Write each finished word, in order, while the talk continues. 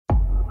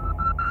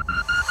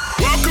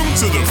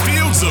to the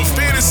Fields of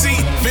Fantasy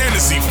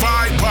Fantasy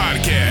 5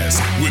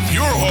 podcast with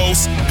your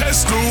hosts,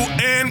 Pestell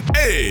and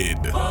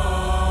Ed.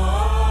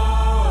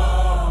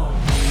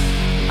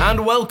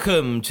 And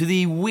welcome to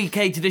the Week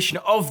 8 edition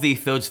of the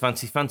Fields of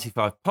Fantasy 5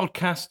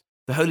 podcast.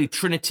 The Holy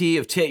Trinity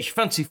of TH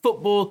Fantasy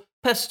Football,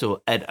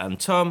 Pestell, Ed and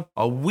Tom,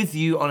 are with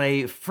you on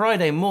a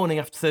Friday morning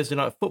after Thursday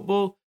Night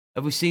Football.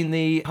 Have we seen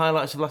the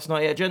highlights of last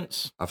night yet,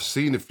 gents? I've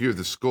seen a few of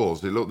the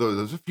scores.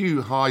 There's a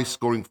few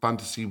high-scoring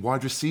fantasy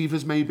wide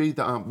receivers maybe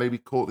that aren't maybe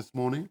caught this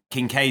morning.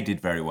 Kincaid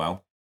did very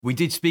well. We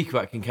did speak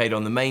about Kincaid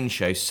on the main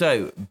show.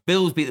 So,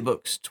 Bills beat the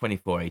Bucks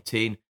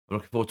 24-18. I'm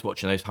looking forward to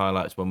watching those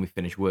highlights when we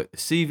finish work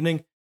this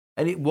evening.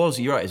 And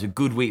you're right, it's a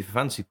good week for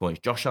fantasy points.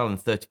 Josh Allen,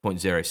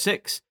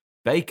 30.06.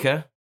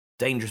 Baker,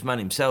 dangerous man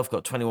himself,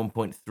 got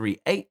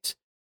 21.38.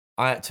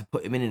 I had to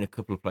put him in a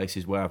couple of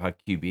places where I've had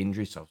QB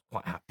injuries, so I was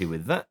quite happy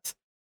with that.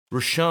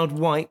 Rashad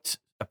White,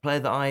 a player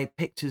that I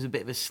picked as a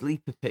bit of a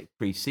sleeper pick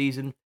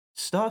pre-season,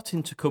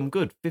 starting to come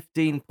good.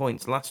 15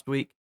 points last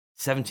week,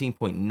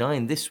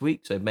 17.9 this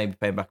week, so maybe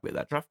paying back a bit of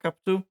that draft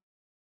capital.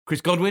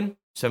 Chris Godwin,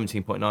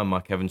 17.9.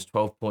 Mike Evans,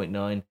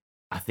 12.9.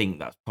 I think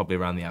that's probably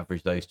around the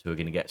average. Those two are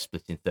going to get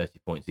split in 30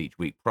 points each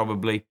week,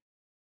 probably.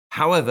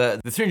 However,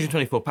 the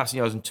 324 passing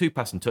yards and 2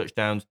 passing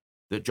touchdowns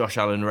that Josh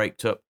Allen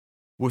raked up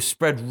was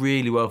spread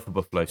really well for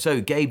Buffalo. So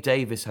Gabe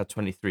Davis had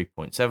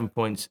 23.7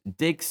 points,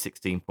 Diggs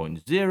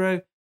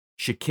 16.0,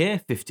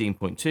 Shakir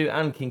 15.2,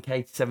 and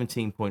Kincaid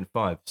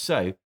 17.5.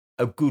 So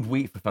a good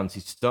week for fantasy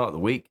to start the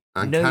week.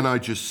 And can I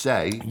just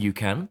say... You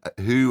can.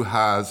 Who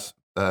has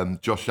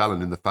Josh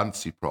Allen in the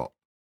fantasy prop?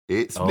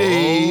 It's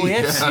me. Oh,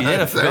 yes, you did.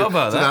 I forgot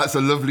about that. So that's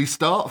a lovely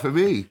start for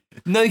me.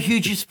 No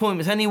huge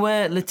disappointments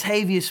anywhere.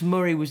 Latavius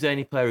Murray was the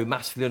only player who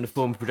massively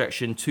underperformed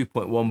projection,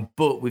 2.1,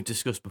 but we've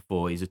discussed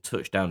before, he's a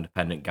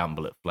touchdown-dependent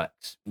gamble at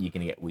flex. You're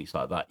going to get weeks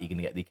like that. You're going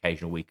to get the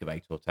occasional week of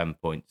 8 or 10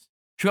 points.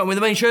 Should we go on with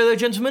the main show, though,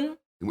 gentlemen?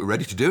 We're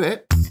ready to do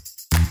it.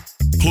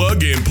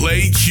 Plug and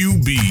play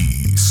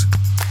QBs.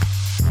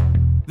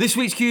 This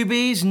week's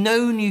QBs,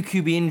 no new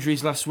QB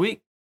injuries last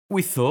week.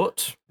 We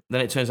thought... Then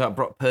it turns out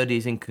Brock Purdy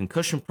is in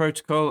concussion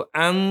protocol,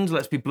 and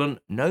let's be blunt,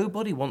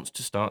 nobody wants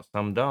to start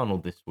Sam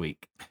Darnold this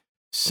week.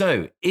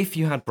 So, if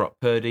you had Brock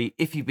Purdy,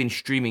 if you've been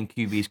streaming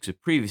QBs because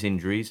of previous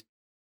injuries,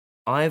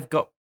 I've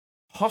got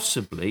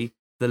possibly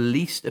the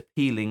least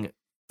appealing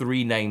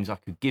 3 names I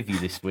could give you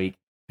this week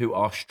who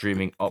are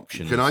streaming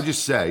options. Can I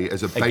just say,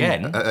 as a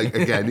Again,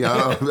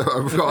 yeah,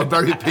 I'm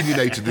very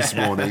opinionated this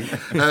morning.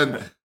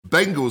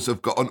 Bengals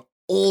have got an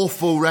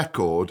awful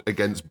record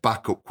against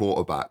backup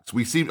quarterbacks.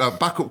 We see a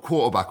backup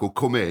quarterback will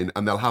come in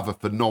and they'll have a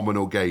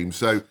phenomenal game.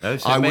 So,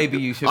 maybe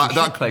you should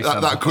play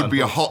Sam that could be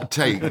a hot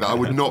take. That I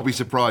would not be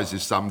surprised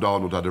if Sam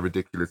Darnold had a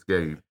ridiculous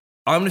game.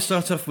 I'm going to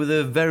start off with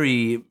a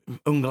very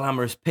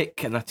unglamorous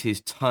pick, and that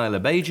is Tyler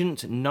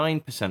Bagent,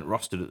 9%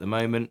 rostered at the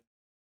moment.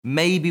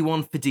 Maybe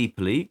one for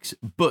deeper leagues,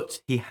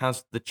 but he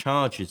has the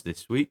Chargers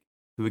this week,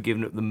 who are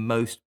giving up the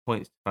most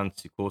points to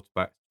fantasy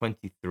quarterbacks,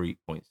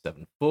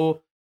 23.74.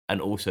 And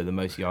also the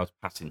most yards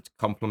passing to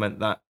complement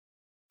that.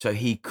 So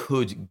he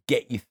could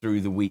get you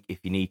through the week if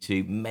you need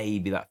to.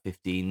 Maybe that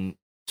 15,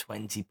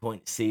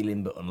 20-point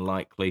ceiling, but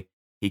unlikely.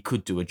 He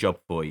could do a job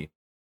for you.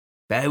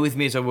 Bear with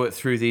me as I work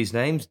through these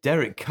names.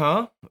 Derek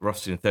Carr,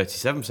 rostered in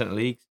 37% of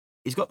leagues.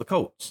 He's got the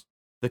Colts.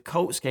 The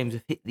Colts games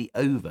have hit the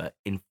over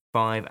in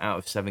 5 out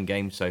of 7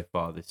 games so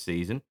far this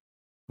season.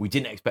 We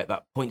didn't expect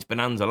that points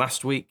bonanza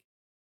last week.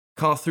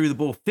 Carr threw the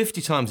ball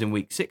 50 times in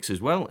week 6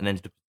 as well and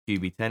ended up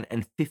QB 10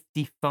 and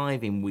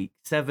 55 in week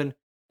 7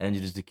 and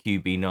ended as the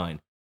QB 9.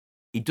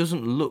 He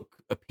doesn't look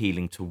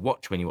appealing to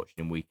watch when you watch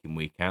him week in,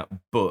 week out,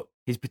 but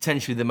he's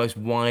potentially the most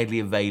widely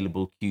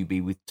available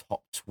QB with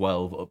top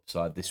 12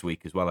 upside this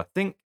week as well, I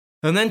think.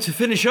 And then to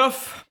finish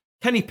off,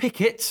 Kenny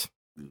Pickett.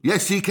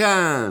 Yes, he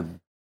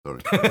can.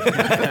 Sorry.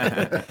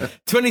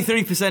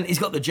 23%. He's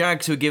got the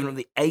Jags, who are giving up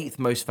the 8th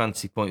most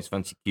fantasy points,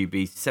 fantasy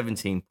QB,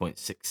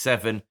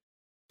 17.67.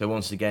 So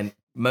once again,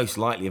 most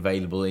likely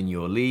available in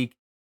your league.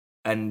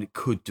 And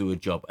could do a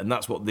job. And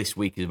that's what this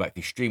week is about. If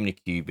you're streaming a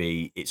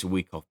QB, it's a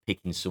week of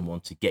picking someone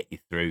to get you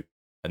through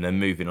and then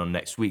moving on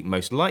next week,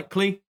 most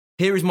likely.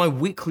 Here is my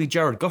weekly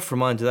Jared Goff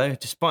reminder, though.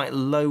 Despite a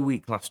low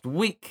week last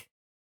week,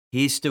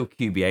 he is still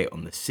QB8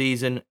 on the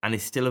season and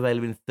is still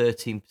available in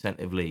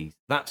 13% of leagues.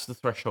 That's the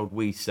threshold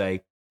we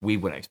say we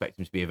wouldn't expect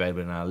him to be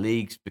available in our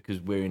leagues because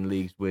we're in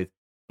leagues with,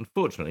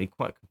 unfortunately,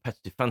 quite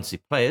competitive fantasy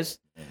players.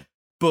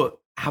 But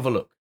have a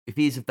look. If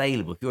he is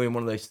available, if you're in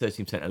one of those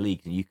 13% of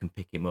leagues and you can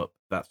pick him up,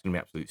 that's going to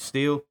be absolute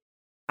steal.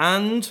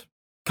 And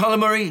Kyler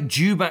Murray,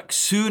 due back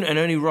soon and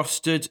only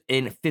rostered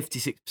in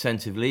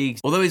 56% of leagues.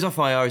 Although he's off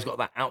IR, he's got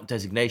that out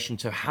designation,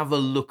 so have a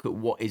look at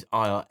what is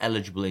IR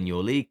eligible in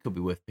your league. Could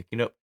be worth picking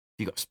up.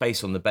 If you've got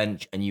space on the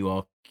bench and you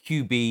are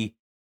QB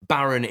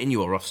barren in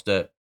your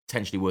roster,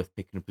 potentially worth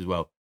picking up as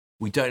well.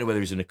 We don't know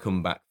whether he's going to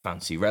come back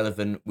fancy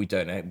relevant. We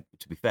don't know.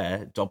 To be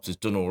fair, Dobbs has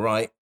done all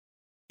right.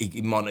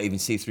 He might not even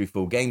see through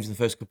 4 games in the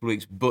first couple of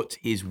weeks, but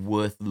is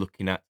worth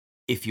looking at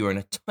if you're in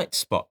a tight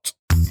spot.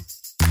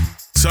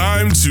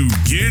 Time to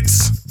get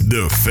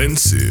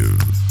defensive.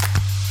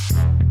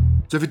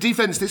 So for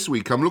defence this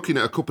week, I'm looking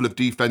at a couple of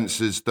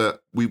defences that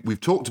we've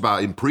talked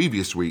about in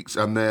previous weeks,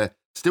 and they're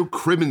still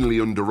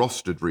criminally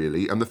under-rostered,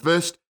 really. And the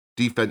first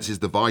defence is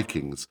the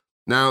Vikings.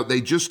 Now,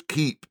 they just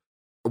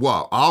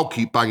I'll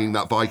keep banging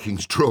that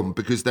Vikings drum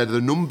because they're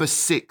the number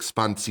 6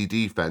 fantasy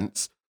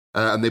defence,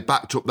 and they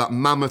backed up that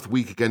mammoth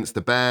week against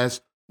the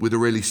Bears with a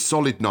really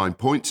solid 9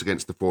 points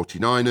against the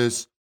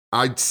 49ers.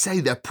 I'd say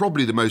they're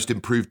probably the most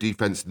improved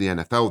defence in the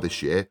NFL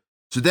this year.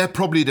 So they're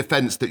probably a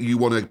defence that you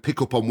want to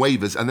pick up on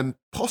waivers and then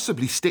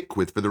possibly stick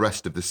with for the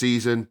rest of the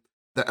season.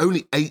 They're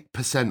only 8%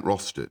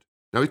 rostered.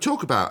 Now, we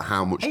talk about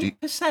how much...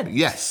 8%?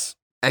 Yes,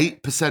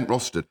 8%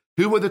 rostered.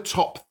 Who are the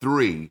top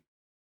 3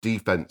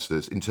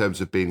 defences in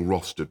terms of being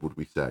rostered, would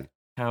we say?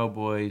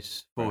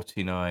 Cowboys,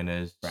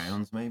 49ers.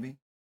 Browns, maybe?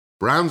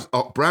 Browns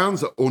are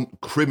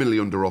criminally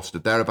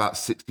under-rostered. They're about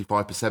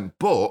 65%.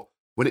 But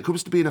when it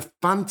comes to being a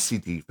fancy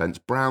defence,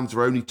 Browns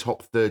are only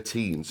top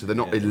 13, so they're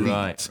not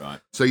elite. Right.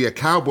 So, yeah,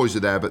 Cowboys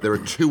are there, but there are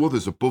 2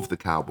 others above the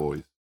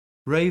Cowboys.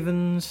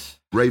 Ravens,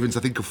 I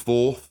think, are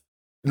 4th.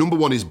 Number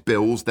 1 is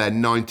Bills. They're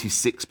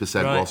 96%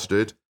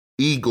 rostered.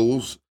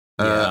 Eagles...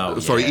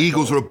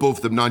 Eagles are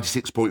above them,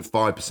 96.5%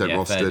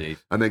 rostered,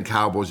 and then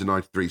Cowboys are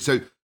 93. So,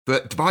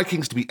 but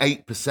Vikings to be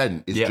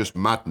 8% is just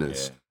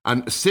madness. Yeah.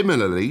 And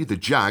similarly, the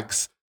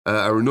Jags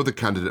are another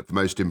candidate for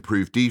most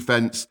improved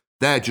defense.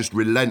 They're just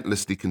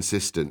relentlessly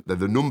consistent. They're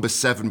the number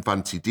 7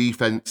 fantasy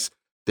defense.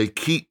 They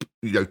keep,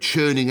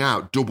 churning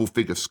out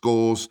double-figure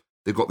scores.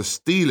 They've got the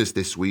Steelers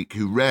this week,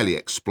 who rarely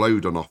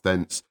explode on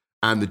offense,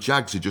 and the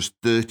Jags are just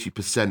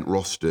 30%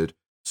 rostered.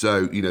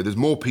 So, there's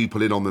more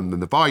people in on them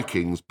than the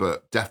Vikings,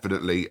 but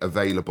definitely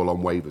available on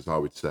waivers, I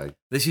would say.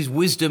 This is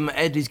wisdom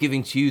Ed is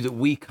giving to you that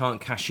we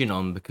can't cash in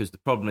on, because the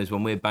problem is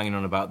when we're banging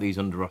on about these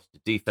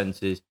under-rostered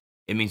defenses,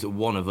 it means that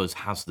one of us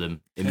has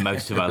them in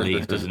most of our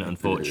leagues, doesn't it,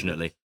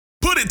 unfortunately?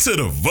 Put it to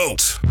the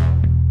vote.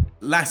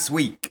 Last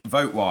week,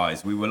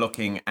 vote-wise, we were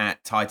looking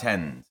at tight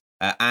ends.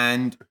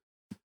 And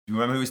do you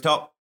remember who was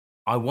top?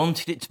 I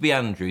wanted it to be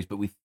Andrews, but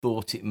we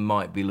thought it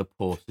might be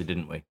Laporta,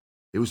 didn't we?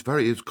 It was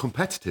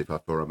competitive, I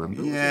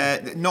remember.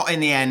 Yeah, not in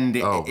the end.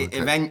 It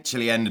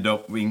eventually ended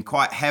up being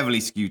quite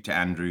heavily skewed to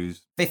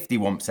Andrews,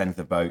 51% of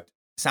the vote.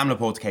 Sam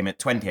Laporta came at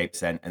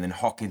 28%, and then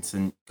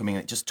Hockenson coming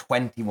in at just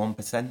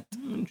 21%.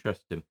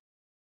 Interesting.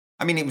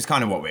 I mean, it was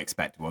kind of what we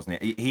expected,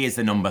 wasn't it? He is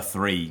the number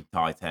 3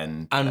 tight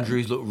end.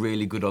 Andrews looked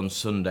really good on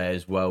Sunday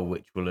as well,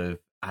 which will have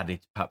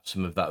added perhaps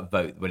some of that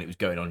vote when it was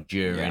going on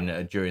during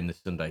the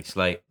Sunday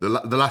slate. The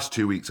last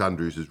 2 weeks,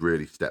 Andrews has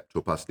really stepped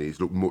up, hasn't he?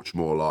 He's looked much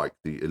more like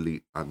the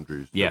elite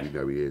Andrews that we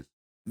know he is.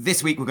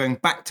 This week, we're going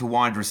back to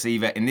wide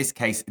receiver, in this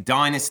case,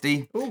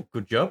 Dynasty. Oh,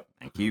 good job.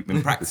 Thank you.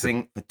 Been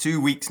practicing for 2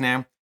 weeks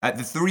now.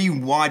 The 3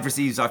 wide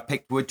receivers I've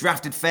picked were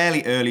drafted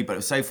fairly early, but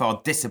have so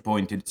far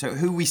disappointed. So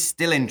who are we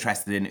still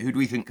interested in? Who do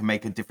we think can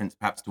make a difference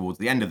perhaps towards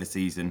the end of the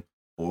season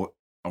or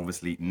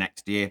obviously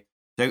next year?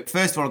 So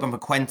first of all, I've gone for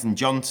Quentin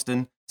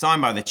Johnston,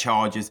 signed by the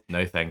Chargers.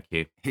 No, thank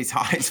you. His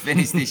highest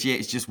finish this year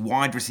is just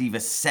wide receiver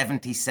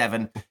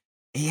 77.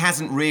 He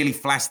hasn't really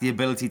flashed the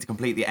ability to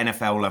complete the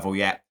NFL level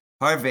yet.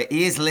 However,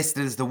 he is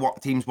listed as the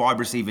team's wide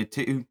receiver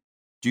 2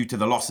 due to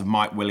the loss of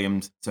Mike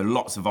Williams, so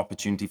lots of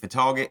opportunity for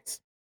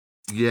targets.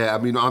 Yeah, I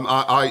mean,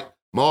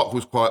 Mark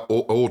was quite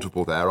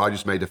audible there. I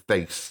just made a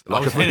face,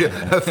 like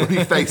a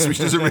funny face, which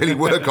doesn't really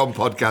work on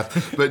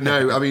podcast. But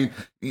no, I mean,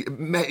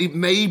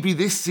 maybe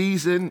this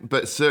season,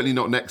 but certainly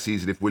not next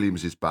season if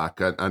Williams is back.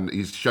 And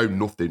he's shown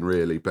nothing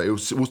really. But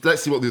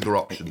let's see what the other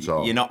options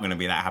are. You're not going to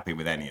be that happy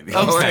with any of these.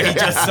 Okay.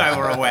 Just so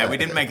we're aware. We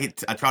didn't make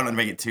it. I tried not to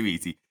make it too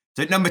easy.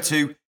 So number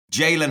 2,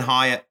 Jalen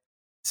Hyatt.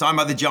 Signed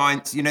by the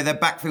Giants. Their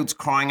backfield's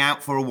crying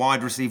out for a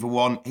wide receiver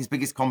 1. His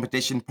biggest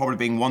competition probably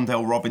being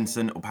Wan'Dale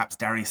Robinson or perhaps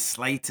Darius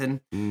Slayton.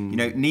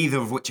 Neither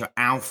of which are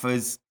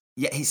alphas.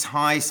 Yet his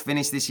highest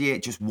finish this year,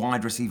 just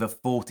wide receiver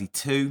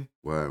 42.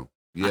 Wow.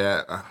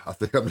 Yeah, I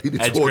think I'm leaning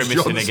Ed's towards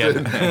Johnson.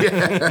 Again.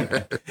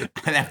 Yeah.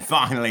 And then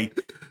finally,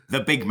 the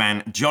big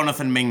man,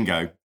 Jonathan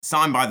Mingo.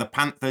 Signed by the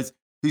Panthers,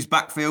 whose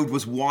backfield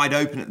was wide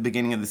open at the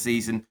beginning of the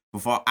season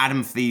before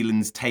Adam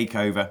Thielen's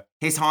takeover.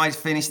 His highest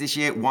finish this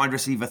year, wide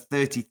receiver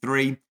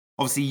 33.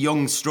 Obviously,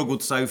 Young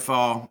struggled so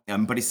far,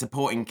 but his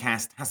supporting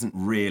cast hasn't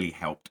really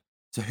helped.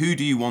 So who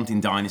do you want in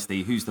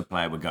Dynasty? Who's the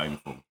player we're going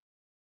for?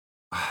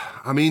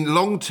 I mean,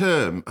 long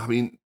term,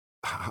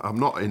 I'm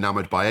not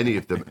enamoured by any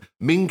of them.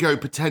 Mingo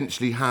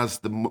potentially has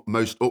the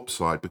most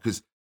upside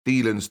because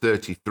Thielen's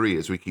 33,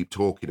 as we keep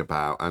talking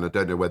about, and I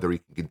don't know whether he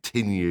can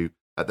continue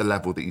at the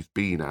level that he's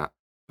been at.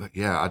 But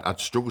yeah,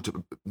 I'd struggle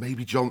to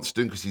maybe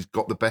Johnston because he's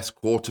got the best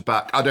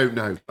quarterback. I don't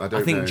know.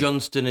 I think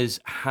Johnston has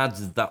had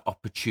that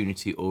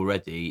opportunity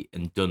already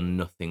and done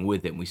nothing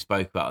with it. And we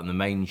spoke about on the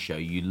main show.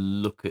 You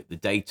look at the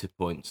data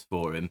points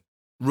for him.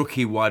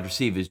 Rookie wide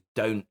receivers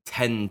don't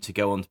tend to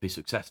go on to be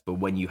successful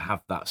when you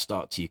have that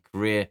start to your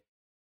career.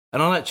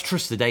 And I like to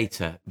trust the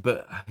data,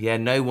 but yeah,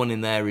 no one in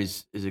there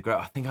is a great.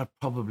 I think I'd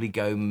probably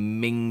go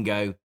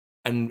Mingo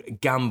and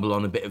gamble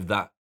on a bit of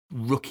that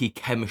rookie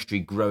chemistry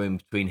growing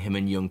between him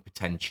and Young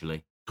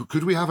potentially.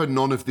 Could we have a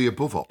none of the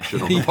above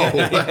option on the poll?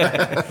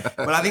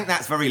 Well, I think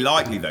that's very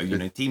likely, though. You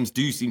know, teams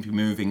do seem to be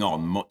moving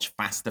on much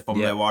faster from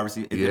their wide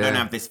receiver. If they don't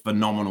have this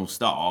phenomenal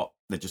start,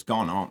 they're just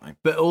gone, aren't they?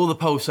 But all the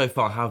polls so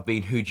far have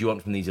been, who do you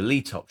want from these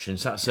elite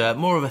options? That's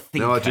more of a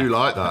thinker. No, I do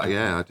like that.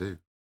 Yeah, I do.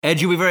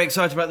 Ed, you'll be very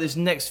excited about this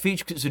next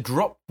feature because it's a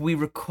drop we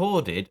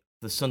recorded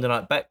for the Sunday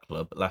Night Bet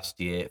Club last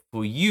year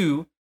for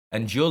you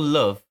and your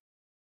love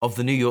of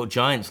the New York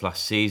Giants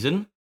last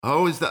season.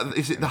 Oh, is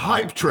it the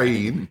hype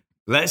train?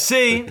 Let's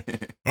see.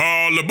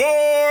 All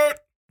aboard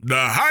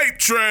the hype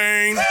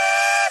train.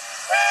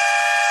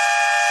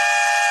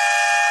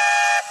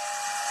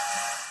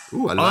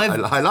 Ooh, I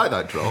like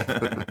that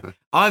drop.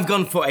 I've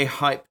gone for a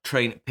hype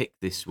train pick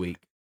this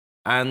week.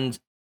 And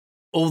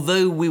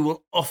although we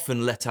will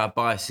often let our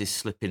biases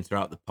slip in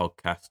throughout the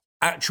podcast,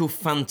 actual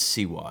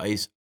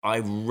fantasy-wise, I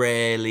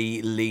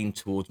rarely lean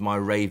towards my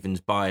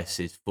Ravens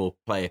biases for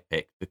player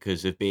pick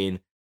because of being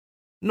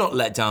not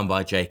let down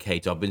by J.K.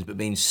 Dobbins, but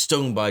being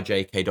stung by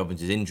J.K.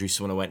 Dobbins' injury,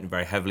 someone I went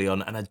very heavily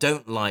on, and I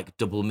don't like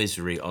double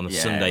misery on a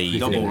Sunday evening.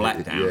 Double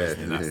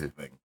letdown, that's the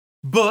thing.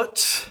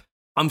 But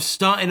I'm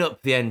starting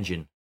up the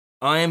engine.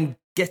 I am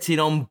getting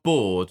on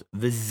board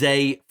the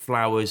Zay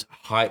Flowers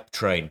hype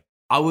train.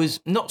 I was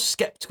not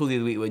sceptical the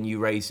other week when you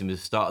raised him at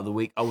the start of the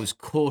week. I was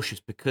cautious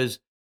because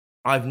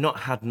I've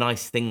not had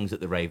nice things at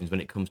the Ravens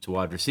when it comes to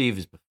wide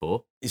receivers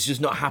before. It's just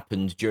not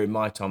happened during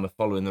my time of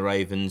following the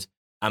Ravens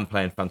and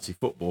playing fantasy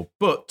football.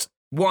 But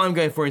what I'm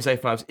going for in Zay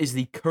Flowers is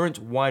the current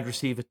wide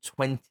receiver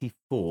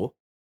 24.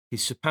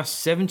 He's surpassed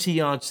 70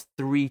 yards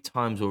 3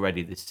 times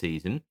already this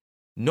season.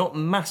 Not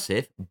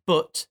massive,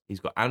 but he's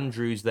got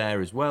Andrews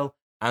there as well,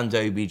 and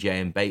OBJ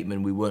and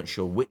Bateman. We weren't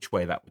sure which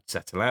way that would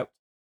settle out.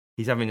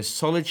 He's having a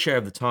solid share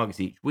of the targets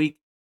each week,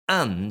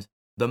 and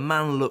the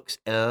man looks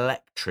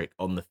electric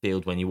on the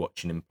field when you're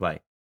watching him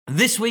play.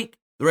 This week,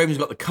 the Ravens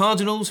got the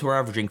Cardinals, who are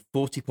averaging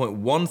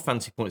 40.1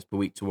 fantasy points per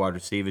week to wide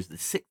receivers, the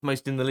 6th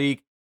most in the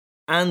league,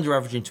 and are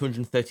averaging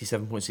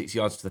 237.6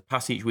 yards to the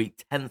pass each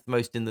week, 10th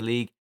most in the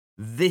league.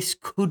 This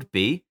could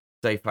be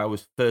Zay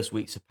Flowers' first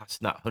week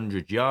surpassing that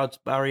 100 yards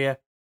barrier.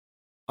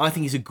 I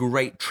think he's a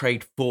great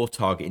trade for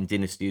target in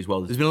Dynasty as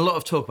well. There's been a lot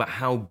of talk about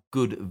how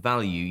good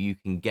value you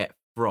can get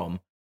from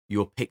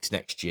your picks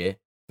next year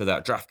for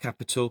that draft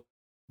capital,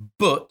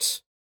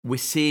 but we're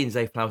seeing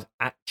Zay Flowers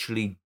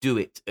actually do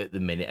it at the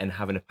minute and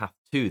having a path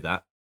to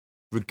that.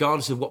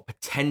 Regardless of what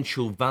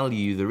potential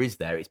value there is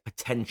there, it's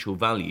potential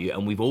value,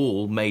 and we've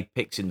all made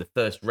picks in the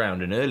first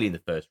round and early in the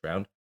first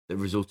round that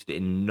resulted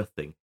in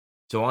nothing.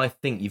 So I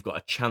think you've got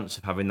a chance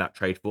of having that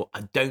trade for.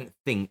 I don't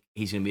think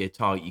he's going to be a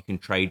target you can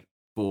trade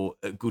for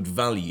a good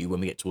value when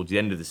we get towards the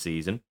end of the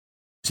season.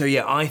 So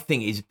yeah, I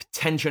think he's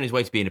potential on his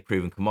way to being a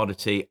proven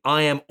commodity.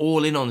 I am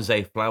all in on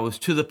Zay Flowers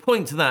to the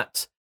point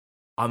that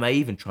I may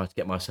even try to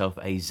get myself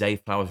a Zay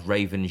Flowers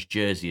Ravens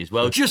jersey as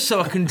well, just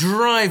so I can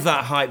drive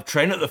that hype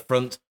train at the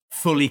front,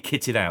 fully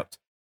kitted out.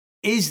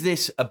 Is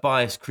this a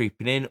bias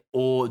creeping in,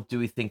 or do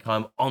we think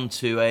I'm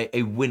onto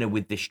a winner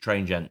with this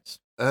train, gents?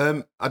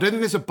 I don't think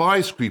there's a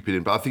bias creeping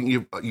in, but I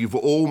think you've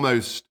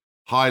almost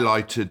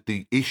highlighted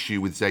the issue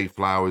with Zay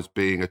Flowers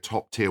being a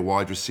top-tier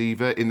wide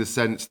receiver in the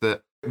sense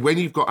that when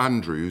you've got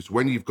Andrews,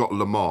 when you've got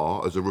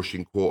Lamar as a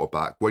rushing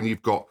quarterback, when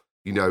you've got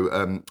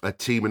a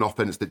team and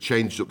offense that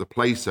changes up the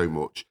play so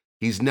much,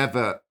 he's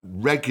never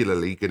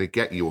regularly going to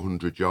get you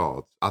 100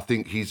 yards. I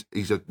think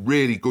he's a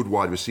really good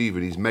wide receiver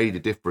and he's made a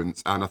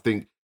difference. And I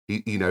think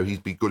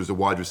he'd be good as a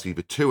wide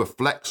receiver too, a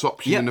flex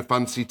option in a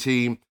fantasy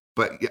team.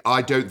 But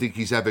I don't think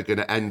he's ever going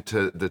to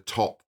enter the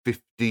top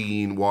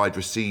 15 wide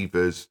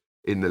receivers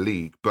in the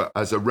league. But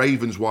as a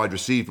Ravens wide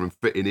receiver and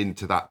fitting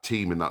into that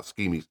team and that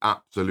scheme, he's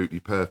absolutely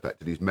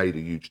perfect and he's made a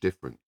huge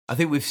difference. I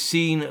think we've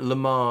seen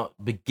Lamar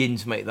begin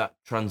to make that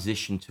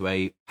transition to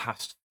a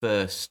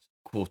pass-first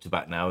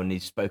quarterback now, and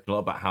he's spoken a lot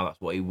about how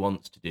that's what he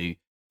wants to do.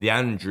 The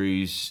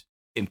Andrews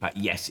impact,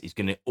 yes, is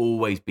going to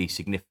always be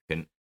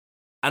significant.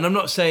 And I'm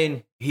not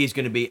saying he's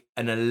going to be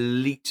an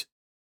elite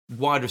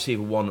wide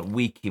receiver one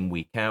week in,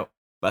 week out,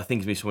 but I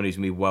think he's going to be someone who's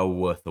going to be well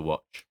worth the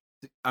watch.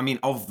 I mean,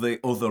 of the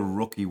other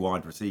rookie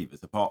wide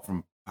receivers, apart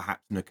from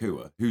perhaps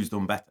Nakua, who's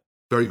done better?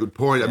 Very good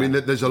point. Yeah. I mean,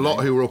 there's a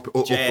lot who are up.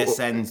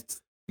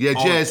 JSN's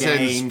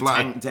JSN's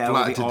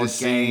flat to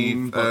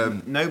deceive.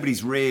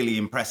 Nobody's really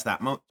impressed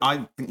that much.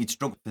 I think you'd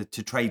struggle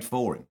to trade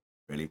for him,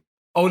 really.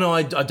 Oh, no,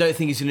 I don't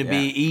think he's going to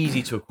be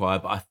easy to acquire,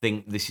 but I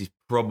think this is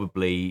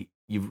probably,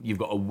 you've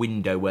got a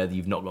window where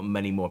you've not got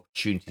many more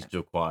opportunities to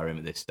acquire him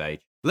at this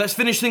stage. Let's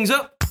finish things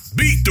up.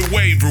 Beat the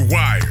waiver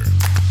wire.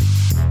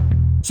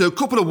 So a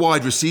couple of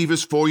wide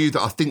receivers for you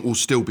that I think will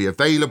still be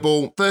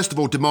available. First of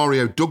all,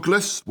 Demario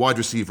Douglas, wide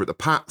receiver at the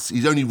Pats.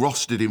 He's only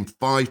rostered in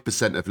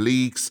 5% of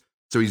leagues,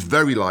 so he's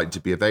very likely to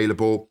be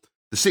available.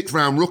 The 6th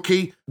round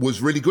rookie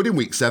was really good in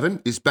week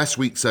 7, his best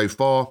week so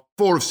far.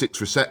 4 of 6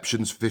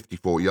 receptions,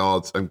 54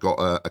 yards, and got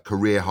a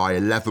career high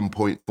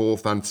 11.4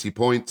 fantasy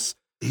points.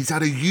 He's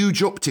had a huge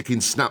uptick in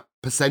snap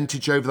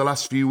percentage over the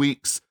last few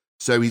weeks,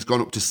 so he's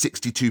gone up to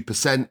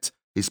 62%.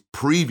 His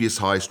previous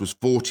highest was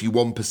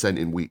 41%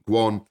 in week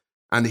 1.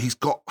 And he's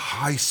got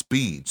high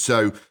speed.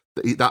 So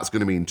That's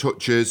going to mean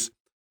touches.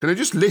 Can I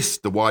just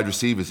list the wide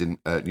receivers in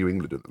New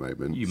England at the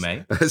moment? You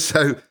may.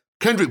 So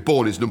Kendrick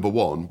Bourne is number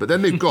one, but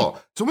then they've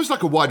got, it's almost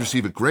like a wide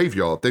receiver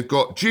graveyard. They've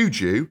got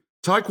Juju,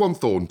 Tyquan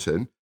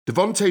Thornton,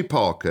 Devontae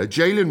Parker,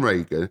 Jalen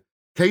Reagor,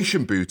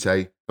 Keishan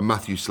Butte, and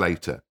Matthew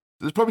Slater.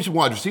 There's probably some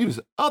wide receivers.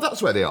 Oh,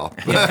 that's where they are.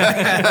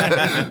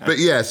 But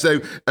yeah,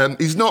 so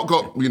he's not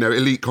got,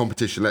 elite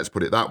competition, let's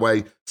put it that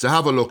way. So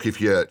have a look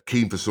if you're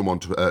keen for someone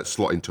to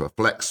slot into a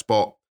flex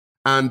spot.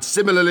 And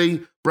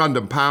similarly,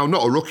 Brandon Powell,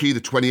 not a rookie, the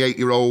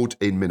 28-year-old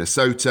in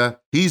Minnesota.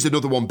 He's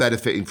another one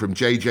benefiting from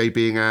JJ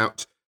being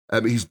out. He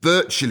was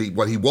virtually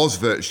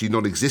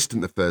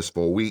non-existent the first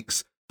 4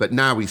 weeks, but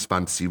now he's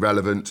fantasy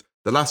relevant.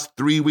 The last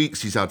 3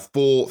 weeks, he's had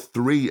 4,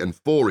 3, and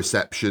 4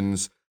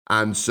 receptions.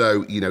 And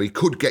so, he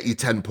could get you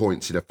 10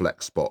 points in a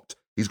flex spot.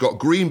 He's got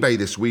Green Bay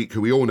this week,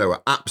 who we all know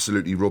are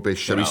absolutely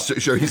rubbish. So he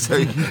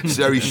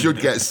should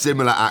get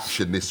similar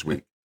action this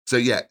week. So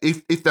yeah,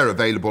 if they're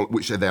available,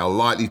 which they are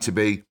likely to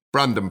be,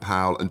 Brandon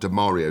Powell and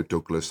Demario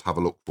Douglas, have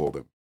a look for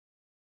them.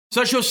 So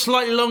that's your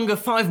slightly longer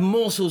 5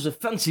 morsels of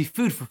fancy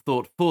food for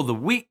thought for the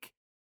week.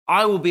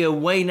 I will be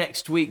away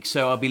next week,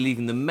 so I'll be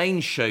leaving the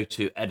main show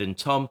to Ed and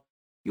Tom.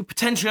 You'll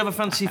potentially have a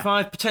fancy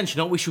 5,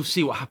 potentially not. We shall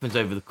see what happens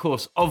over the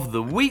course of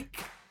the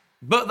week.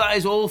 But that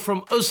is all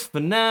from us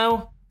for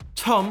now.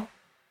 Tom,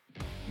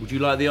 would you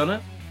like the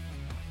honour?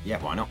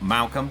 Yeah, why not?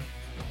 Malcolm,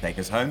 take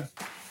us home.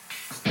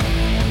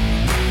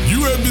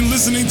 You have been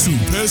listening to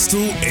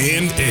Pestell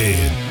and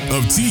Ed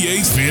of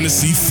TH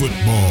Fantasy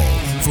Football.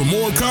 For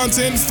more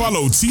content,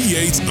 follow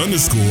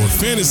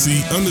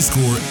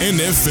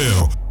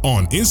TH_fantasy_NFL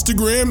on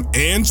Instagram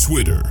and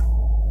Twitter.